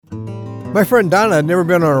My friend Donna had never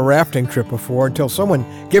been on a rafting trip before until someone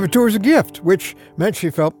gave it to her as a gift, which meant she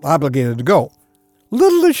felt obligated to go.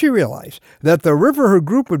 Little did she realize that the river her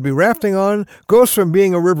group would be rafting on goes from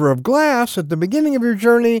being a river of glass at the beginning of your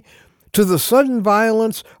journey to the sudden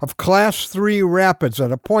violence of Class 3 rapids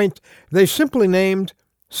at a point they simply named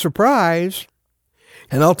Surprise,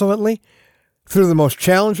 and ultimately through the most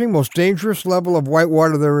challenging, most dangerous level of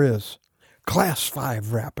whitewater there is, Class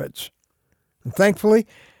 5 rapids. And thankfully,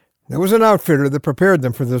 there was an outfitter that prepared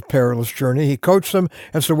them for this perilous journey. He coached them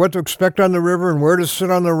as to what to expect on the river and where to sit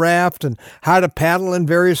on the raft and how to paddle in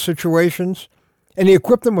various situations. And he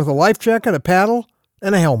equipped them with a life jacket, a paddle,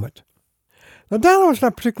 and a helmet. Now, Donna was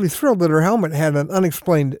not particularly thrilled that her helmet had an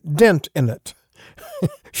unexplained dent in it.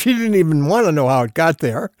 She didn't even want to know how it got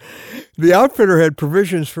there. The outfitter had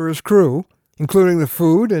provisions for his crew, including the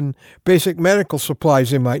food and basic medical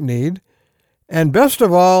supplies they might need. And best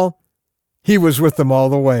of all, he was with them all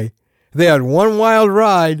the way. They had one wild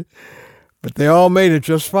ride, but they all made it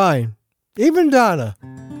just fine. Even Donna.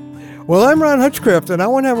 Well, I'm Ron Hutchcraft, and I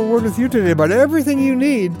want to have a word with you today about everything you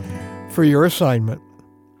need for your assignment.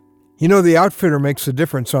 You know, the outfitter makes a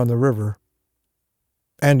difference on the river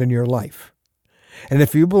and in your life. And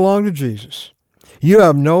if you belong to Jesus, you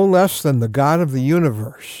have no less than the God of the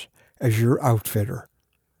universe as your outfitter.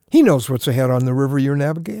 He knows what's ahead on the river you're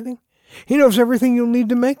navigating. He knows everything you'll need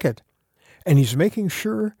to make it. And he's making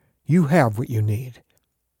sure you have what you need.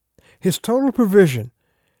 His total provision.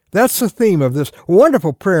 That's the theme of this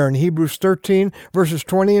wonderful prayer in Hebrews 13, verses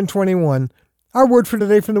 20 and 21. Our word for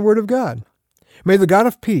today from the Word of God. May the God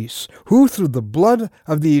of peace, who through the blood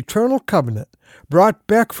of the eternal covenant brought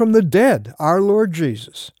back from the dead our Lord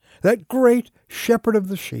Jesus, that great shepherd of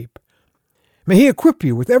the sheep, may he equip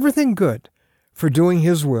you with everything good for doing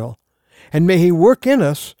his will, and may he work in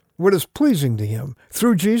us what is pleasing to him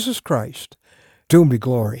through Jesus Christ. To him be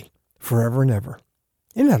glory forever and ever.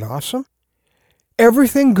 Isn't that awesome?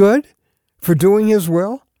 Everything good for doing his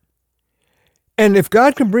will? And if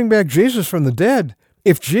God can bring back Jesus from the dead,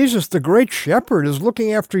 if Jesus, the great shepherd, is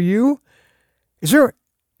looking after you, is there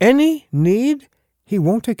any need he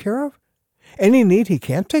won't take care of? Any need he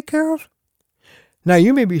can't take care of? Now,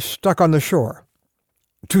 you may be stuck on the shore,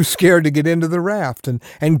 too scared to get into the raft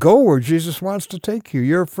and go where Jesus wants to take you.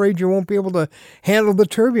 You're afraid you won't be able to handle the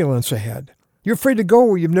turbulence ahead. You're afraid to go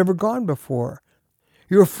where you've never gone before.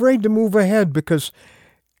 You're afraid to move ahead because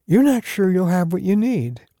you're not sure you'll have what you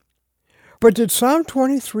need. But did Psalm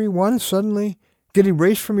 23:1 suddenly get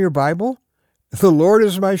erased from your Bible? The Lord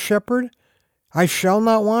is my shepherd, I shall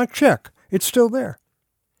not want. Check. It's still there.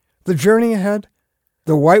 The journey ahead,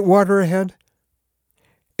 the whitewater ahead,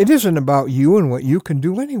 it isn't about you and what you can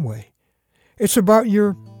do anyway. It's about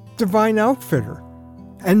your divine outfitter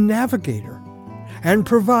and navigator and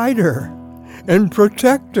provider and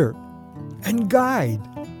protector and guide.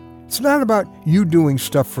 It's not about you doing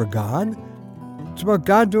stuff for God. It's about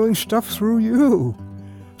God doing stuff through you.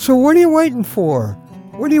 So what are you waiting for?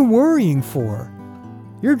 What are you worrying for?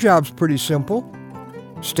 Your job's pretty simple.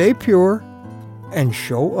 Stay pure and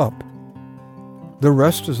show up. The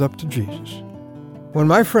rest is up to Jesus. When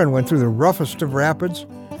my friend went through the roughest of rapids,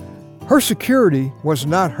 her security was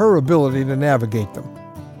not her ability to navigate them.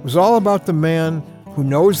 It was all about the man who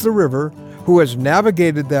knows the river, who has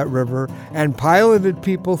navigated that river and piloted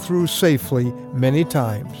people through safely many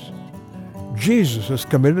times. Jesus is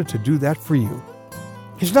committed to do that for you.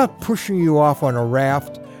 He's not pushing you off on a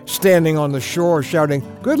raft, standing on the shore shouting,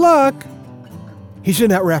 "Good luck!" He's in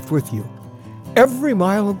that raft with you, every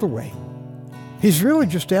mile of the way. He's really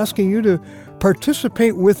just asking you to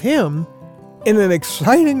participate with him in an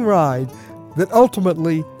exciting ride that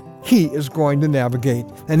ultimately he is going to navigate.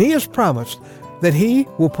 And he has promised that he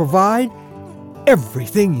will provide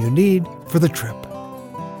everything you need for the trip.